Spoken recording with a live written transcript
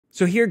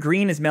So here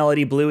green is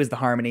melody, blue is the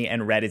harmony,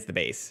 and red is the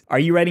bass. Are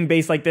you writing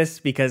bass like this?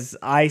 Because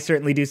I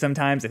certainly do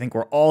sometimes. I think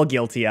we're all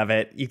guilty of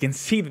it. You can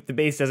see that the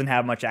bass doesn't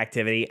have much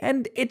activity,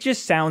 and it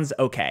just sounds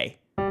okay.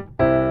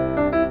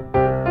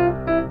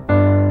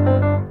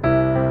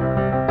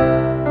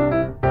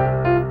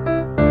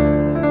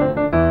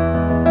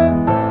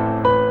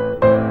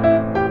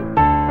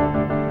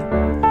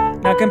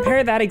 Now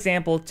compare that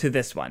example to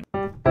this one.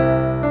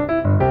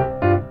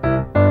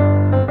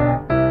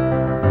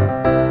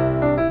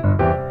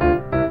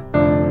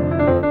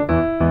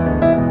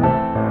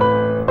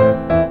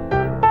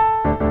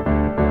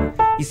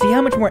 You see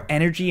how much more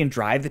energy and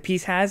drive the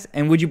piece has?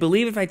 And would you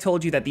believe if I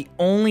told you that the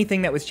only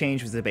thing that was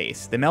changed was the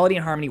bass? The melody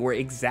and harmony were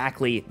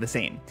exactly the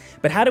same.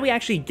 But how do we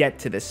actually get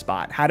to this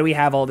spot? How do we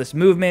have all this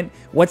movement?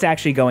 What's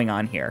actually going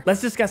on here?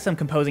 Let's discuss some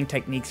composing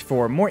techniques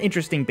for more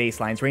interesting bass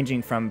lines,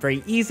 ranging from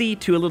very easy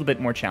to a little bit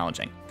more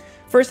challenging.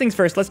 First things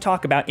first, let's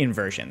talk about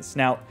inversions.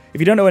 Now,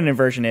 if you don't know what an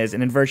inversion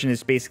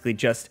is basically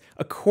just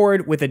a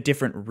chord with a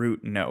different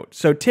root note.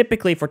 So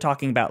typically, if we're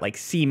talking about like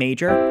C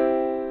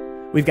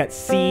major, we've got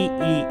C, E,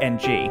 and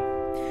G.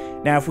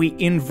 Now, if we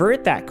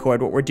invert that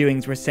chord, what we're doing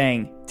is we're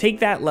saying,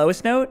 take that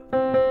lowest note,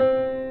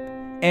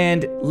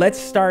 and let's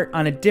start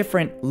on a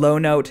different low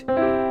note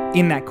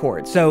in that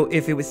chord. So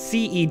if it was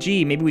C, E,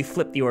 G, maybe we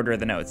flip the order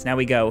of the notes. Now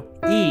we go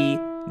E,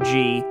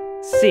 G,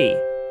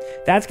 C.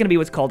 That's going to be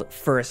what's called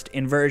first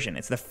inversion.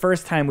 It's the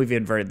first time we've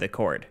inverted the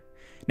chord.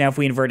 Now, if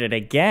we invert it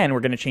again, we're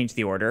going to change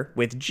the order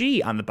with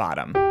G on the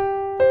bottom.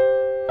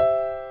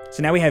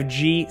 So now we have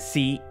G,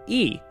 C,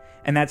 E.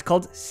 And that's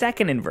called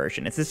second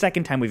inversion. It's the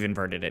second time we've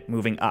inverted it,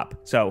 moving up.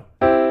 So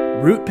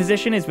root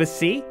position is with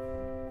C,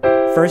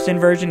 first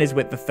inversion is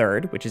with the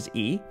third, which is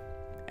E,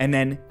 and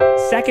then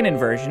second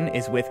inversion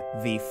is with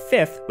the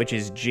fifth, which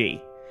is G.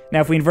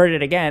 Now if we invert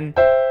it again,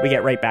 we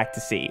get right back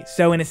to C.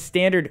 So in a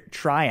standard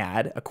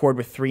triad, a chord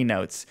with 3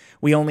 notes,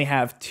 we only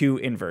have 2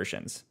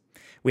 inversions.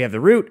 We have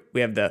the root,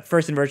 we have the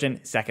first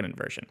inversion, second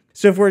inversion.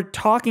 So if we're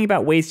talking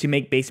about ways to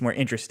make bass more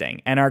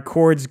interesting, and our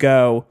chords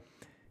go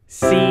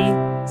C,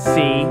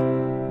 C,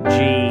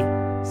 G,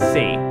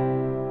 C.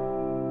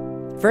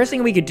 First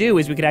thing we could do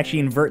is we could actually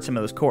invert some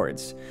of those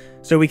chords.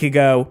 So we could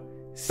go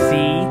C, E,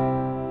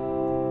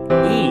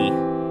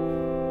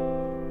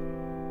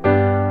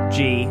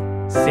 G,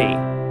 C.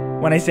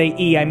 When I say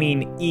E, I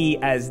mean E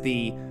as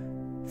the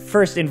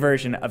first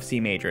inversion of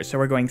C major. So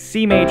we're going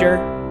C major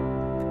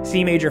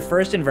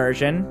first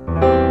inversion,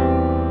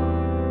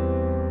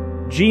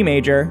 G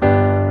major,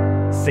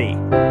 C.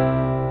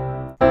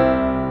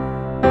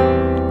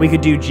 We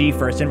could do G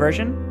first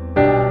inversion.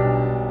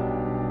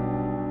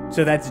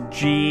 So that's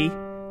G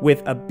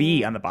with a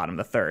B on the bottom,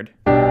 the third.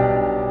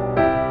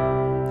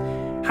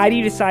 How do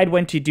you decide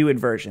when to do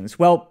inversions?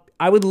 Well,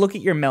 I would look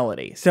at your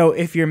melody. So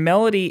if your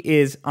melody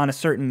is on a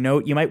certain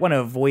note, you might want to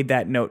avoid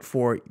that note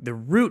for the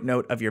root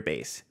note of your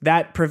bass.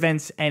 That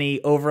prevents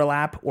any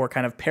overlap or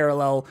kind of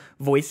parallel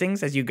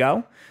voicings as you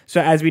go.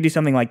 So as we do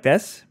something like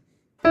this,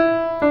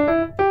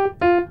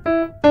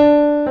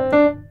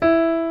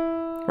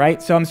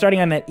 right? So I'm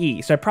starting on that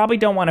E. So I probably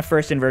don't want a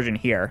first inversion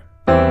here.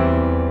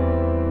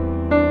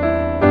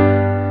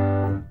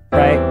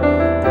 Right?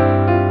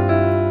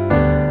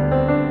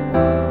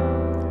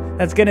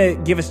 That's gonna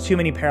give us too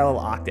many parallel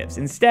octaves.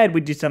 Instead,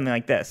 we do something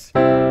like this.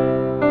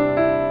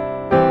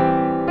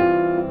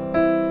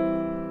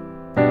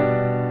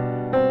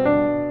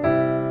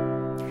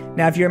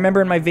 Now, if you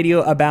remember in my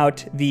video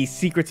about the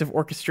secrets of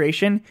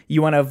orchestration,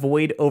 you want to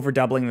avoid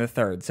overdoubling the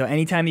third. So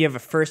anytime you have a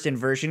first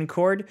inversion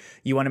chord,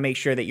 you want to make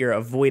sure that you're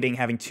avoiding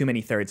having too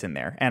many thirds in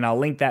there. And I'll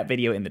link that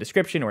video in the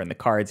description or in the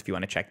cards if you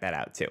want to check that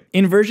out too.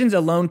 Inversions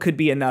alone could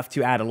be enough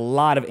to add a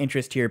lot of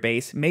interest to your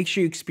bass. Make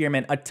sure you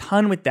experiment a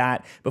ton with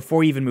that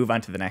before you even move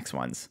on to the next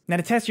ones. Now,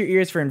 to test your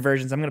ears for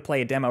inversions, I'm going to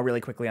play a demo really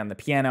quickly on the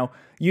piano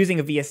using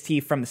a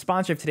VST from the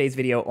sponsor of today's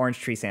video, Orange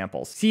Tree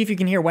Samples. See if you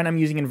can hear when I'm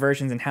using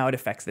inversions and how it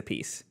affects the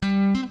piece.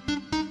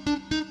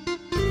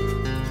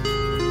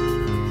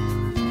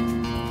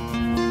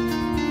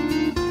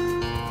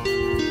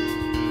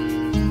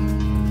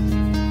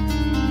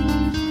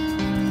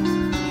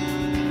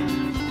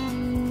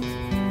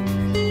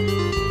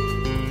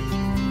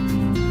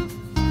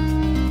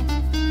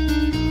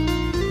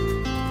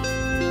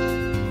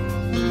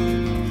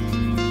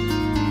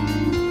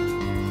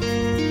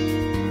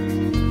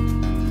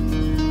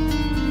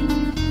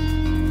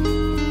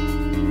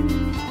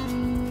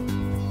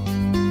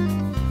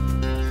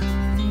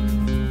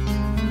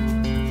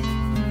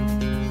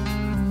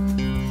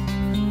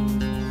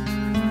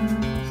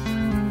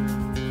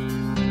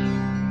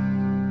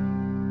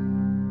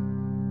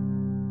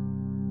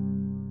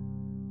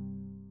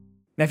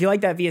 Now, if you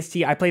like that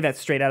VST, I played that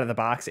straight out of the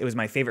box. It was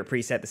my favorite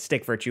preset, the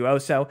Stick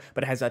Virtuoso,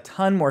 but it has a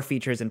ton more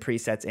features and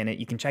presets in it.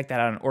 You can check that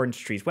out on Orange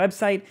Tree's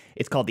website.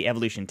 It's called the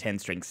Evolution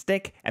 10-string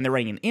stick, and they're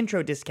running an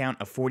intro discount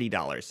of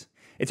 $40.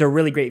 It's a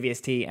really great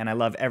VST, and I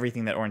love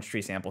everything that Orange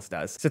Tree Samples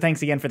does. So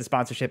thanks again for the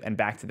sponsorship, and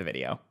back to the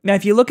video. Now,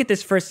 if you look at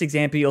this first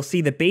example, you'll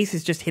see the bass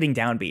is just hitting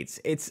downbeats.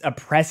 It's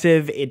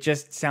oppressive, it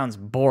just sounds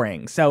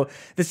boring. So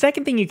the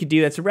second thing you could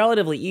do that's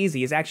relatively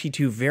easy is actually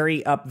to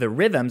vary up the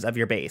rhythms of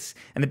your bass.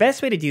 And the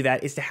best way to do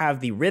that is to have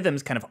the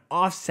rhythms kind of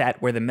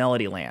offset where the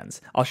melody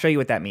lands. I'll show you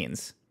what that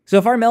means. So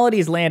if our melody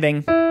is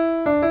landing,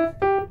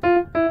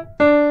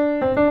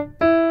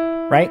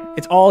 right?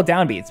 It's all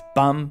downbeats.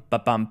 Bum, ba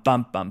bum,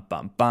 bum, bum,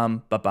 bum,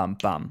 bum, ba bum,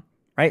 bum.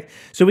 Right?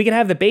 So we can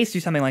have the bass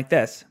do something like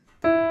this.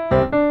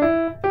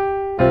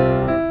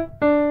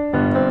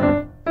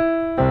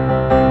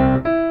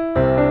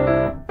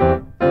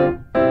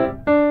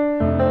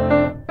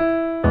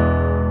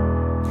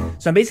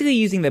 So I'm basically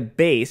using the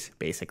bass,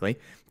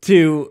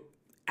 to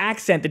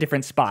accent the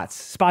different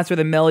spots where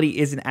the melody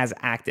isn't as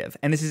active.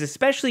 And this is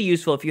especially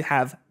useful if you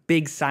have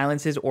big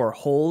silences or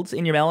holds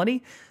in your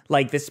melody,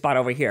 like this spot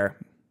over here.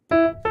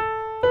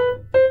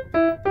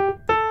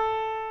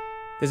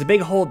 There's a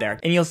big hold there.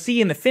 And you'll see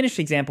in the finished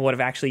example what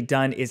I've actually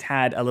done is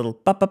had a little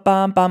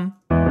ba-ba-bum-bum.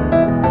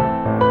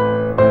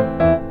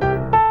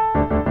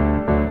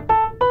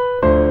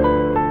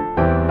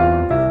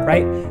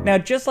 Right? Now,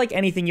 just like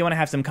anything, you want to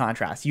have some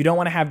contrast. You don't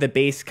want to have the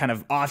bass kind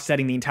of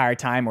offsetting the entire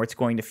time or it's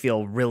going to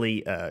feel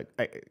really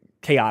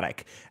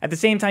chaotic. At the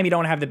same time, you don't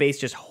want to have the bass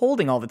just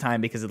holding all the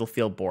time because it'll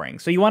feel boring.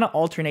 So you want to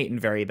alternate and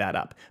vary that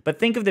up. But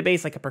think of the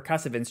bass like a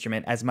percussive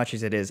instrument as much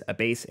as it is a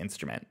bass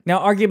instrument. Now,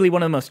 arguably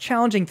one of the most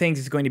challenging things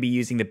is going to be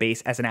using the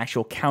bass as an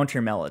actual counter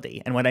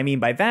melody. And what I mean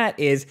by that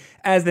is,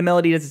 as the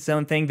melody does its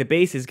own thing, the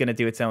bass is going to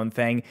do its own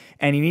thing.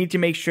 And you need to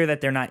make sure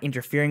that they're not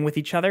interfering with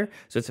each other.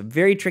 So it's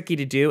very tricky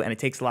to do and it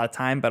takes a lot of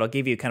time, but I'll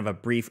give you kind of a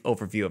brief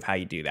overview of how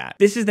you do that.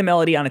 This is the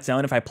melody on its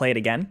own if I play it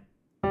again.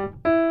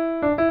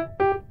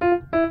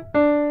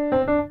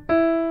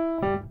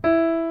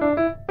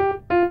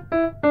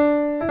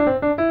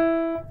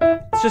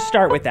 Just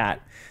start with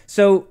that.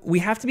 So we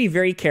have to be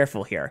very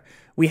careful here.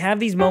 We have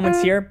these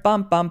moments here,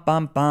 bum, bum,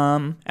 bum,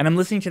 bum, and I'm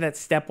listening to that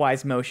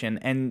stepwise motion.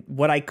 And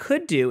what I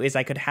could do is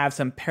I could have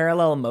some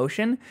parallel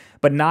motion,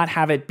 but not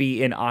have it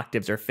be in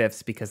octaves or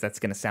fifths because that's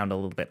going to sound a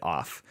little bit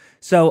off.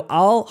 So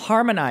I'll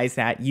harmonize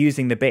that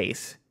using the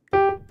bass.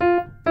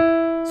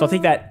 So I'll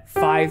take that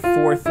 5,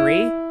 4,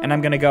 3, and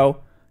I'm going to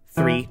go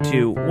 3,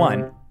 2,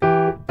 1.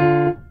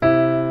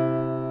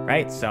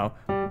 Right? So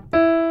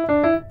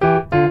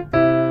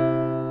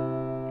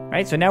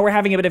now we're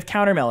having a bit of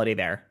counter melody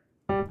there.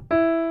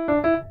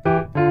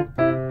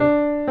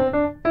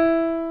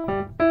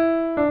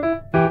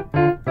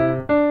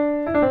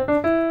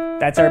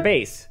 That's our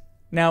bass.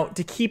 Now,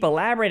 to keep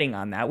elaborating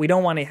on that, we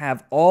don't want to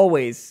have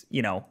always,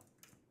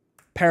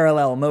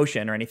 parallel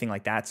motion or anything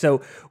like that.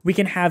 So we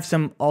can have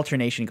some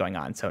alternation going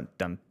on. So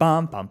dum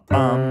bum bum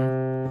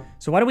bum.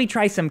 So why don't we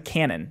try some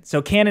canon?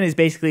 So canon is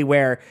basically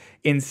where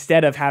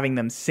instead of having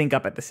them sync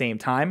up at the same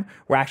time,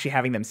 we're actually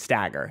having them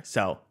stagger.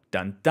 So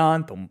dun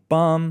dun boom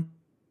bum,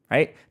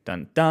 right?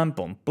 Dun dun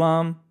boom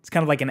bum. It's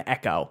kind of like an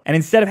echo. And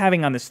instead of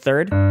having on this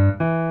third,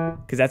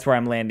 because that's where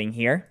I'm landing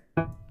here,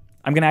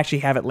 I'm gonna actually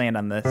have it land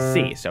on the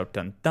C. So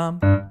dun dun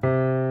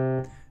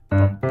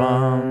boom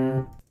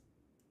bum.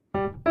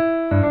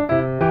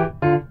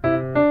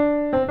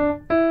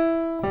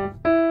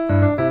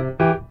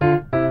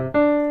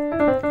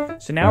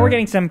 So now we're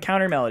getting some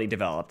counter melody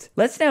developed.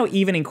 Let's now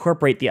even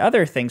incorporate the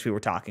other things we were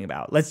talking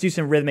about. Let's do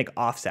some rhythmic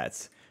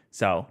offsets.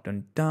 So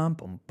dun dum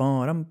bum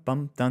bum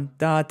bum dun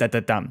da da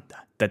da dum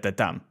da da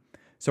dum.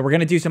 So we're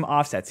gonna do some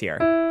offsets here.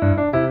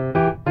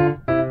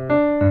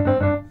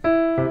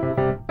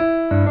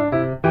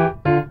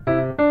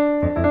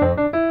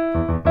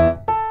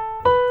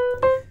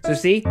 So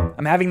see,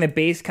 I'm having the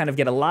bass kind of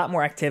get a lot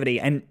more activity,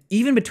 and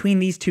even between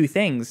these two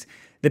things,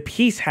 the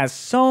piece has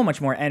so much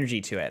more energy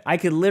to it. I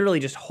could literally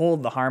just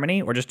hold the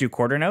harmony or just do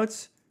quarter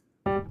notes.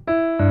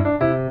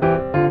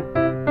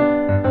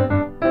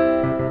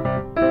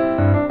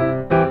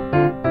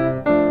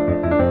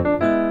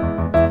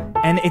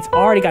 And it's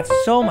already got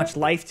so much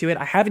life to it.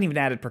 I haven't even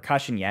added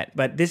percussion yet,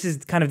 but this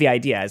is kind of the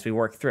idea as we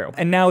work through.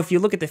 And now if you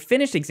look at the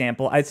finished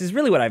example, this is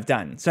really what I've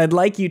done. So I'd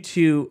like you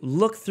to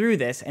look through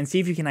this and see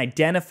if you can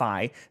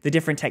identify the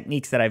different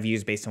techniques that I've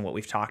used based on what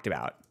we've talked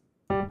about.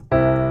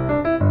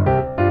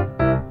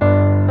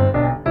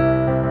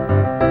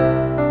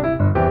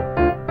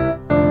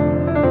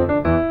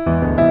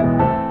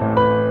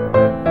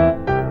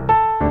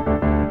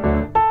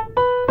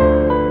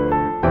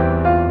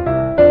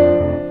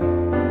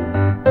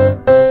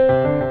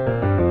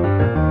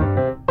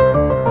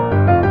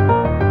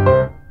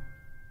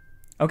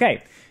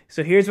 Okay,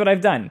 so here's what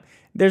I've done.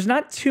 There's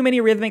not too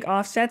many rhythmic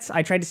offsets.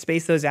 I tried to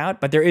space those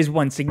out, but there is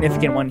one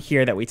significant one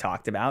here that we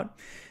talked about.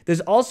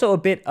 There's also a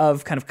bit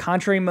of kind of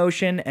contrary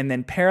motion and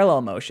then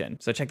parallel motion.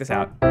 So check this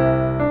out.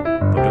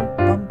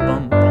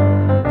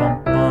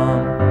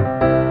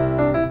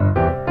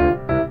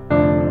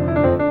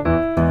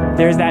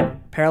 There's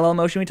that parallel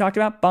motion we talked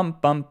about. Bum,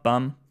 bum,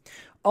 bum.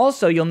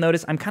 Also, you'll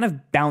notice I'm kind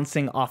of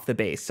bouncing off the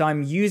bass. So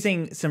I'm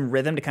using some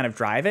rhythm to kind of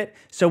drive it.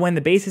 So when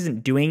the bass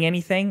isn't doing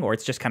anything, or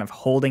it's just kind of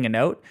holding a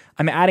note,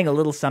 I'm adding a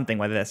little something,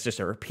 whether that's just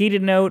a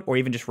repeated note or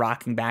even just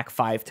rocking back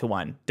 5 to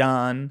 1.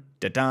 Dun,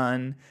 da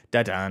dun,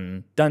 da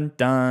dun, dun,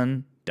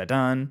 dun, da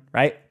dun,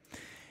 right?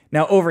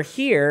 Now over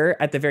here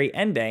at the very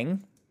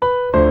ending,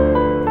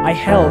 I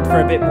held for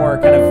a bit more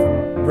kind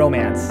of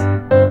romance.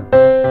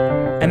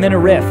 And then a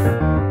riff.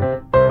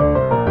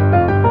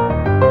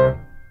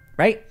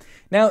 Right?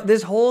 Now,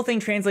 this whole thing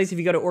translates if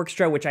you go to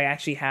Orchestra, which I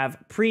actually have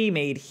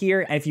pre-made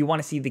here. And if you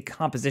want to see the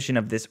composition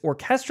of this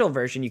orchestral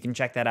version, you can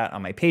check that out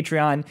on my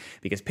Patreon,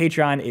 because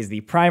Patreon is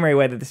the primary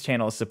way that this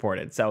channel is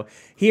supported. So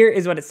here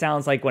is what it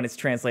sounds like when it's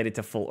translated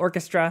to full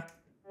orchestra.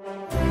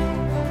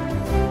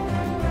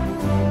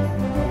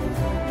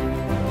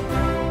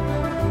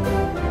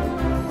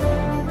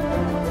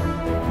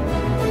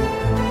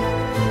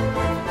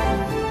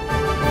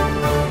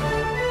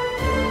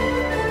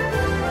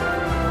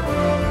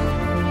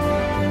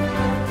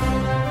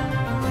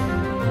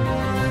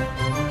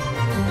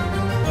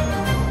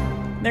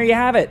 There you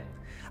have it.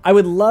 I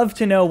would love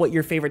to know what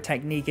your favorite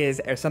technique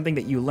is, or something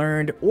that you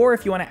learned, or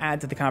if you want to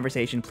add to the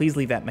conversation, please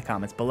leave that in the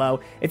comments below.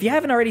 If you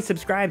haven't already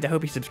subscribed, I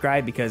hope you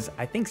subscribe, because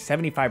I think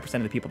 75%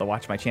 of the people that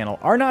watch my channel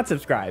are not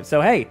subscribed.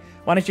 So hey,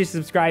 why don't you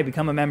subscribe,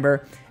 become a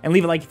member, and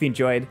leave a like if you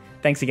enjoyed.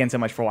 Thanks again so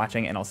much for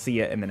watching, and I'll see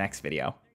you in the next video.